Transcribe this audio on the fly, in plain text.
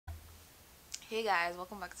Hey guys,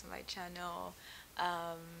 welcome back to my channel.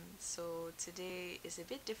 So today is a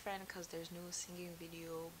bit different because there's no singing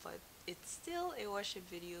video, but it's still a worship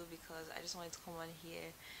video because I just wanted to come on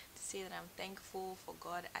here to say that I'm thankful for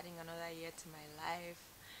God adding another year to my life.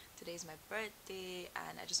 Today is my birthday,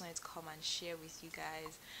 and I just wanted to come and share with you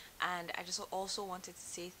guys. And I just also wanted to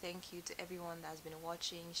say thank you to everyone that's been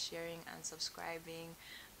watching, sharing, and subscribing.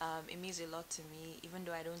 It means a lot to me, even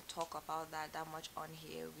though I don't talk about that much on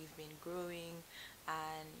here. We've been growing,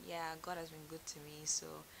 and yeah, God has been good to me. So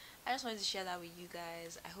I just wanted to share that with you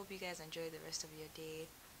guys. I hope you guys enjoy the rest of your day.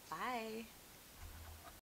 Bye.